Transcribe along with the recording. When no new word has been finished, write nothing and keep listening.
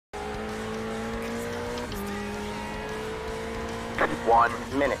1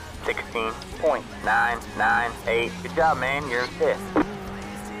 minute, 16.998. Good job, man. You're fifth.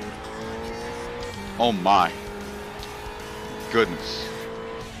 Oh my goodness.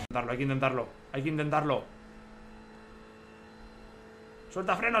 Hay que intentarlo, hay que intentarlo.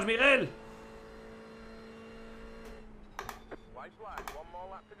 ¡Suelta frenos, Miguel!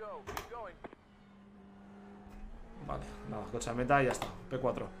 Vale, nada, coche a meta y ya está.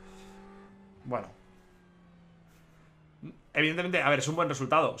 P4. Bueno. Evidentemente, a ver, es un buen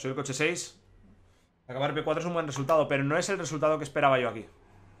resultado. Soy el coche 6. Acabar P4 es un buen resultado, pero no es el resultado que esperaba yo aquí.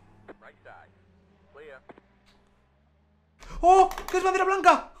 ¡Oh! ¿Qué es bandera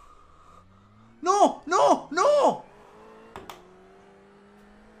blanca? ¡No! ¡No! ¡No!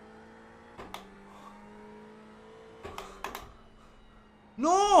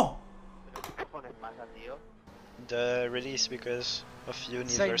 ¡No! The release because of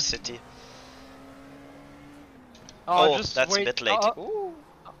university. Oh, just that's wait. a bit late.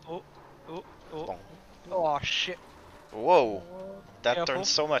 Oh shit. Whoa, that Careful. turns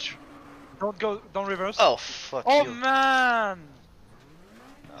so much. Don't reverse. Oh fuck Oh you. man!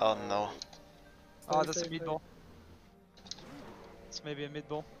 Oh no. Oh, that's a mid ball. It's maybe a mid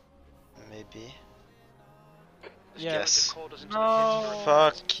ball. Maybe. Yeah. Yes. No.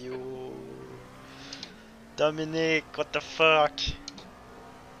 Fuck you. Dominic, what the fuck?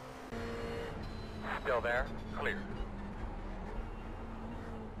 Still there. Clear.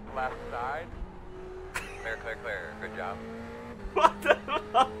 Left side. Clear, clear, clear. Good job. What the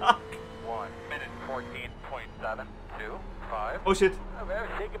fuck? 1 minute, 14.725. Oh shit. Oh, man,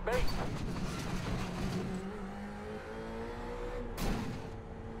 take a bait.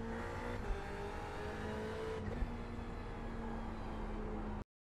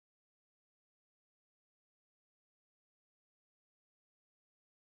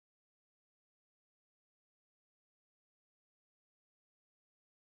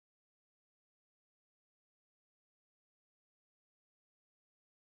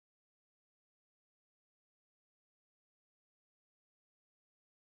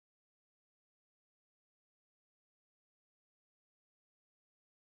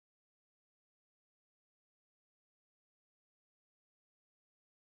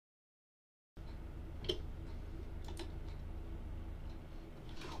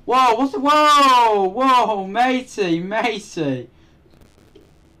 Whoa, what's the... Whoa! Whoa, matey, matey.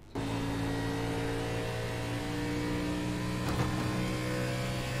 Well,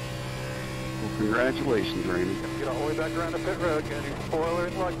 congratulations, Randy. Get all the way back around the pit road, get a new spoiler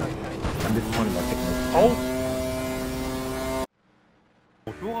and light night. Oh!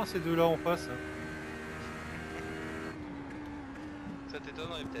 Bonjour, hein, ces deux-là en face. Ça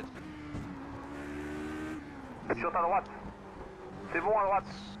t'étonnerait peut-être. Sur ta droite. C'est bon à droite.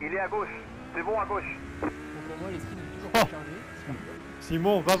 Il est à gauche. C'est bon à gauche. Pour moi, les skins sont toujours pas chargés.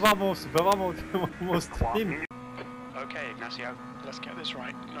 Simon, va voir mon stream. Okay, Ignacio, let's get this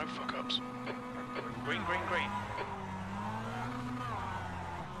right. No fuck-ups. Green, green, green.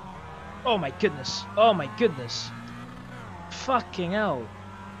 Oh my goodness. Oh my goodness. Fucking hell.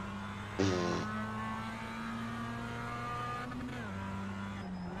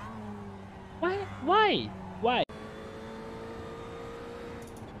 Why? Why? Why?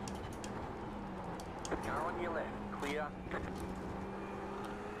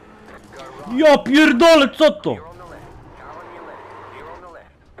 Ja pierdolę, co to?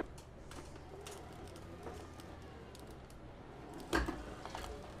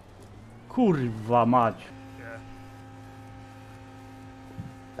 Kurwa mać.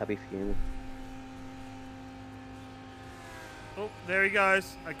 That'd be fuming. Oh, there he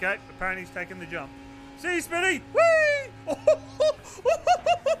goes. Okay, apparently he's taking the jump. See, Spinny! Whee!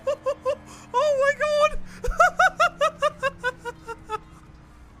 Oh my god!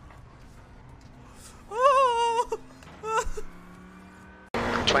 Oh.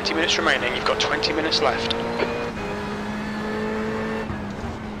 20 minutes remaining, you've got 20 minutes left.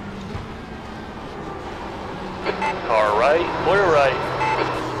 Alright, we're right.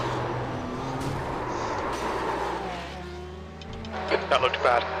 That looked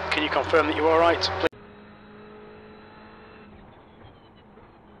bad. Can you confirm that you're alright?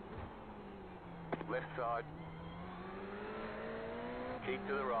 Left side. Keep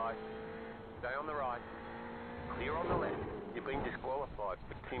to the right. Stay on the right. Clear on the left. You've been disqualified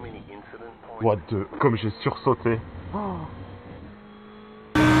for too many incident points. What the... Comme j'ai sursauté.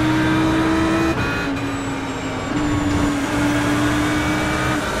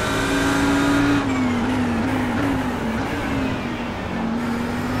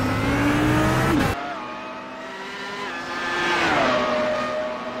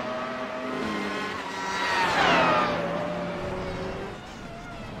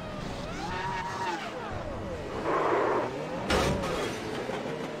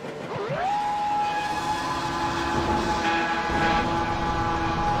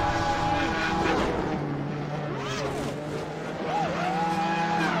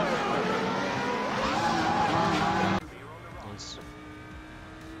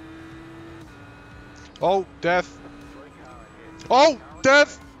 Oh, death. Oh,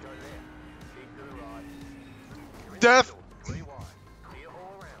 death. Death.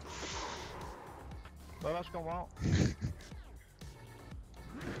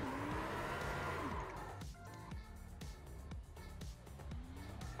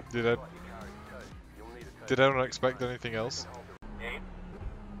 Did anyone expect anything else?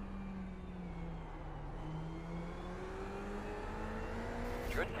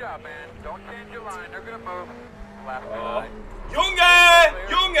 Good job, man. Don't change your line. They're gonna move. Last side. Junge!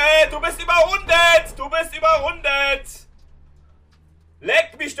 Junge! Du bist überrundet! Du bist überrundet!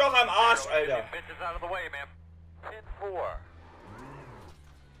 Leck mich doch am Arsch, Alter! Bitches out of the way, man.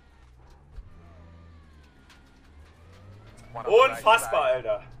 10-4. Unfassbar,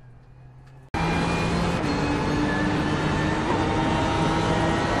 Alter!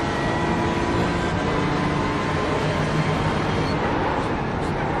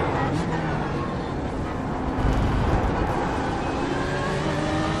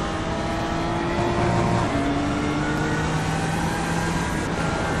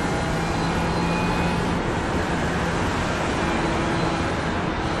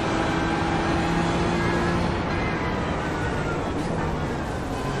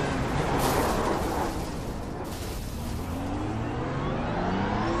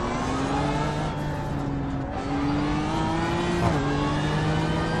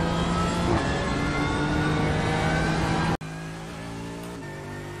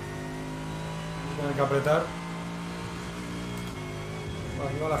 Hay que apretar.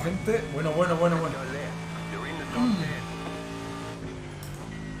 Aquí va la gente. Bueno.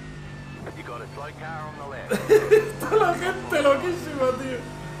 Está la gente loquísima, tío.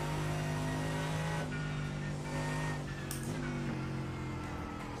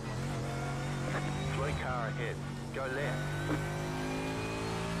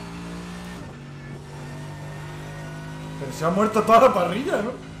 Pero se ha muerto toda la parrilla,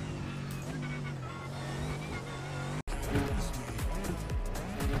 ¿no?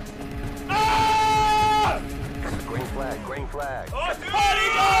 Green flag. Oh,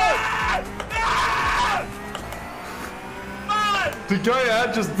 man! The guy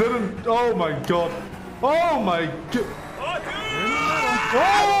I just didn't. Oh my god. Oh my god.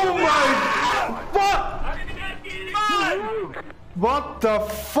 Oh my. What? What the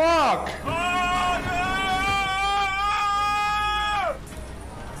fuck?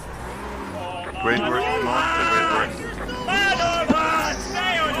 Great work, great work.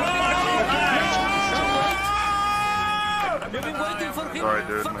 You've been waiting for him, Sorry,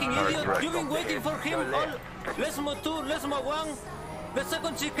 dude, fucking my car's idiot. wrecked. You've been waiting for him all. Lesmo 2, Lesmo 1, the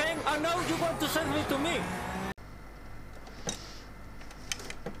second chicane, and now you want to send me to me.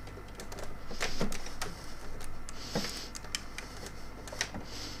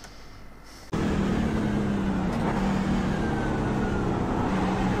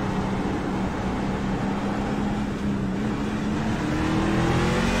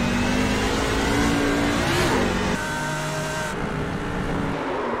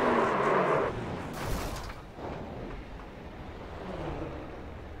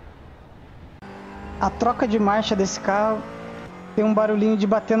 A troca de marcha desse carro tem um barulhinho de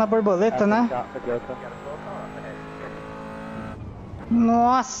bater na borboleta, né?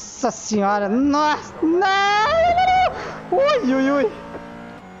 Nossa senhora! Nossa! Não! Ui, ui, ui!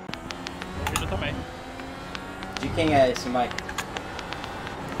 Eu também. De quem é esse Mike?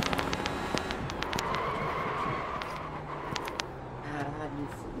 Caralho.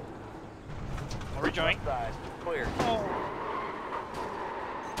 Rejoin. Clear.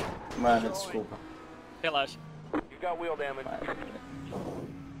 Mano, desculpa. Relaxa. You got wheel damage.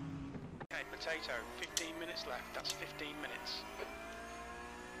 Okay, potato. 15 minutes left. That's 15 minutes.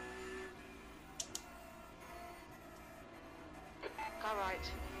 All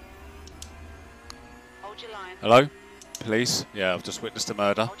right. Hold your line. Hello? Police? Yeah, I've just witnessed a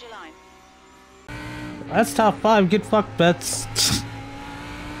murder. Hold your line. That's top 5. Get fucked, bets.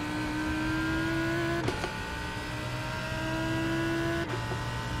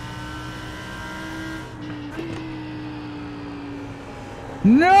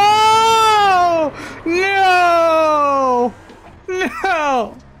 No! No!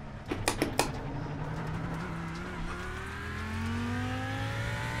 No!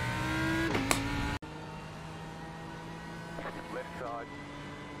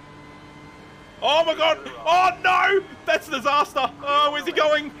 Oh my god! Oh no! That's a disaster! Oh, where's he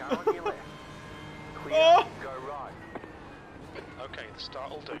going? Oh! Okay, the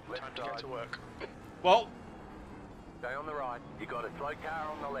start will do. Time to get to work. Well, Stay on the right. You got a slow car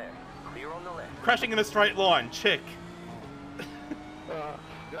on the left. Clear on the left. crashing in a straight line. Check.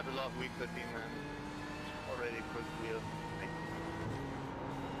 Got a lot of weak 13, man.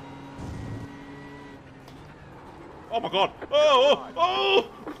 Oh my god! Oh! Oh!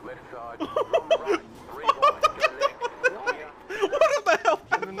 Left side, you're on the right. 3 wide, go left. What the hell?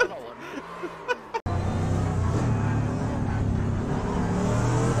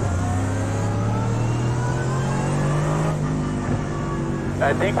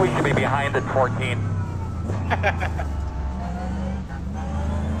 I think we should be behind at 14.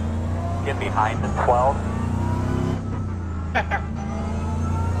 Get behind at 12.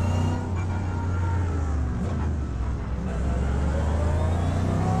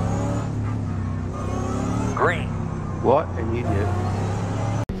 Green. What an idiot.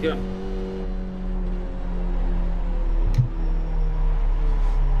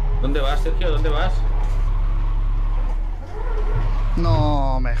 ¿Dónde vas, Sergio? ¿Dónde vas?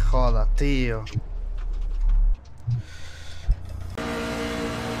 No me jodas, tío.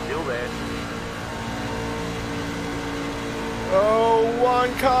 Still there. Oh,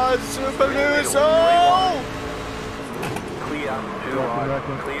 one car super loose. Oh! Clear, 2 wide,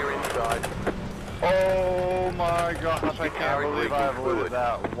 clear inside. Oh my gosh, I can't believe I avoided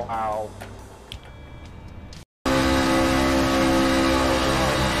that. Wow.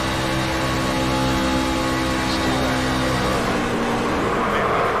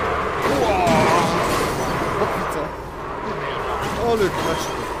 Oh le crash.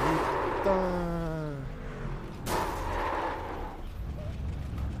 Putain.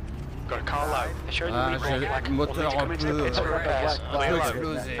 Got a car low. Show the moteur un peu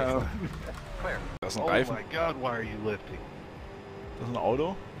explosé. Das ist ein Oh Reifen. my god, why are you lifting? Das ist ein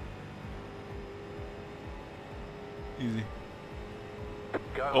Auto. Easy.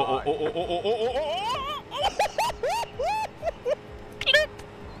 Go Oh, oh, high. oh, oh, oh, oh, oh, oh, oh. Clip.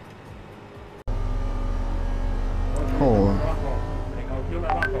 Oh. Precaución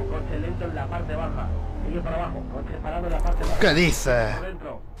abajo, coche lento en la parte baja. Sigue para abajo, coche parado en la parte baja. ¿Qué dices?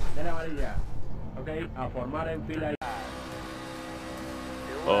 Dentro, de la amarilla. Ok, a formar en fila.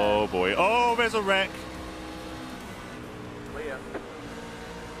 Oh boy. Oh, there's a wreck. Clear.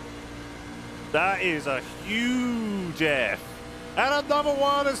 That is a huge F. And another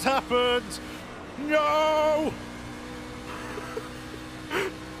one has happened. No!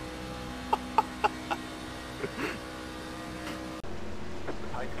 The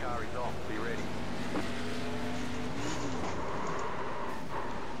pace car is off, be ready.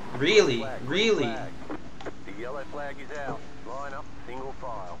 Really? Flag, Really? flag. The yellow flag is out. Line up, single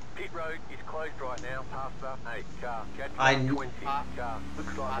file. Pit road is closed right now. Pass up 8 car. Catch I up kn- 20 car.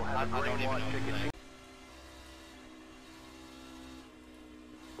 Looks like we'll have a green light ticket.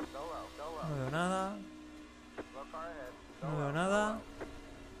 No veo nada. No veo nada.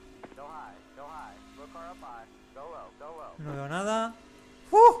 No veo nada.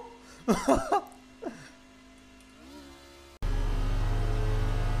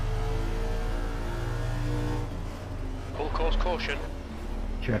 Full course caution.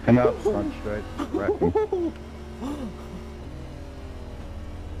 Checking out front straight. Wrecking.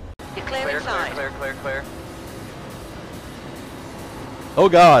 You're clear inside. Clear. Oh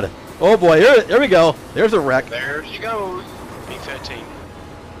god. Oh boy, here we go. There's a wreck. There she goes. B13.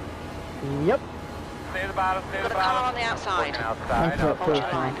 Yep. Stay the bottom, stay Got the a car bottom. on the outside. Outside. Hold your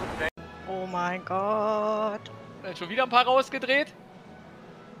line. Oh mein Gott. Schon wieder ein paar rausgedreht.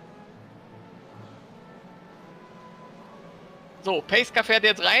 So, Pacecar fährt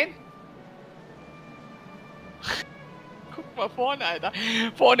jetzt rein. Guck mal vorne, Alter.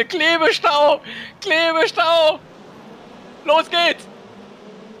 Vorne Klebestau. Klebestau. Los geht's.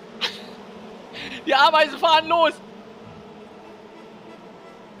 Die Ameisen fahren los.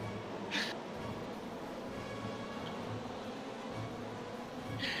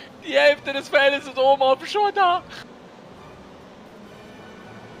 Die Hälfte des Feldes ist oben auf dem Schotter.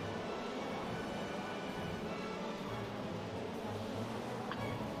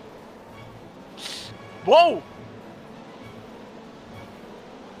 Wow!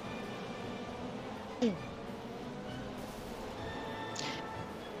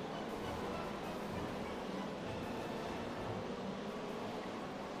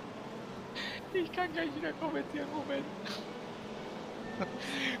 Ich kann gleich wieder kommentieren, Moment.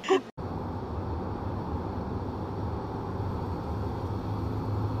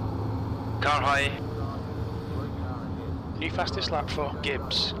 Car high. New fastest lap for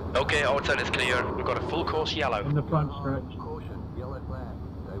Gibbs. Okay, outside is clear. We've got a full course yellow. In the front stretch.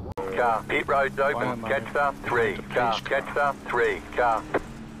 Car, pit road's open. Catch up 3 car. Catch up 3 car.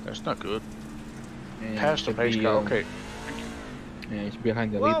 That's not good. Past the pace car, okay. Yeah, it's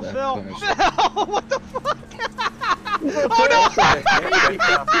behind the lead. Phil! What the fuck? Oh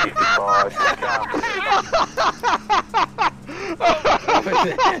no!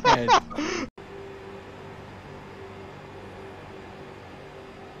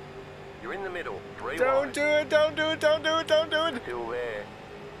 You're in the middle. 3 Don't wide. do it, don't do it, don't do it, don't do it. Still there.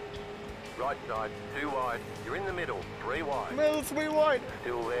 Right side, 2 wide. You're in the middle. 3 wide. Middle 3 wide.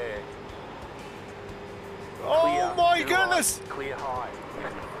 Still there. Oh Clear, my 2 goodness. wide. Clear high.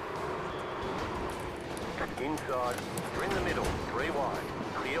 Inside. You're in the middle. 3 wide.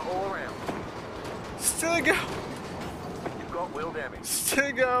 Clear all around. Still going. You've got wheel damage.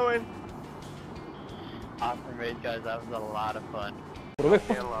 Still going. Awesome race, guys. That was a lot of fun. Down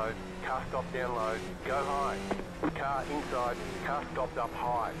low. Car stopped down low. Go high. Car inside. Car stopped up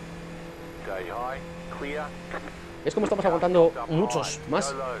high. Stay high. Clear. ¿Ves cómo estamos aguantando muchos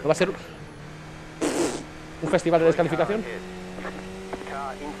más? ¿No va a ser un festival de descalificación?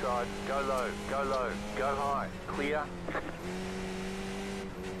 Car inside. Go low. Go low. Go high. Clear.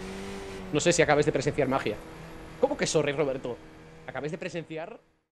 No sé si acabáis de presenciar magia. ¿Cómo que sorry, Roberto? ¿Acabáis de presenciar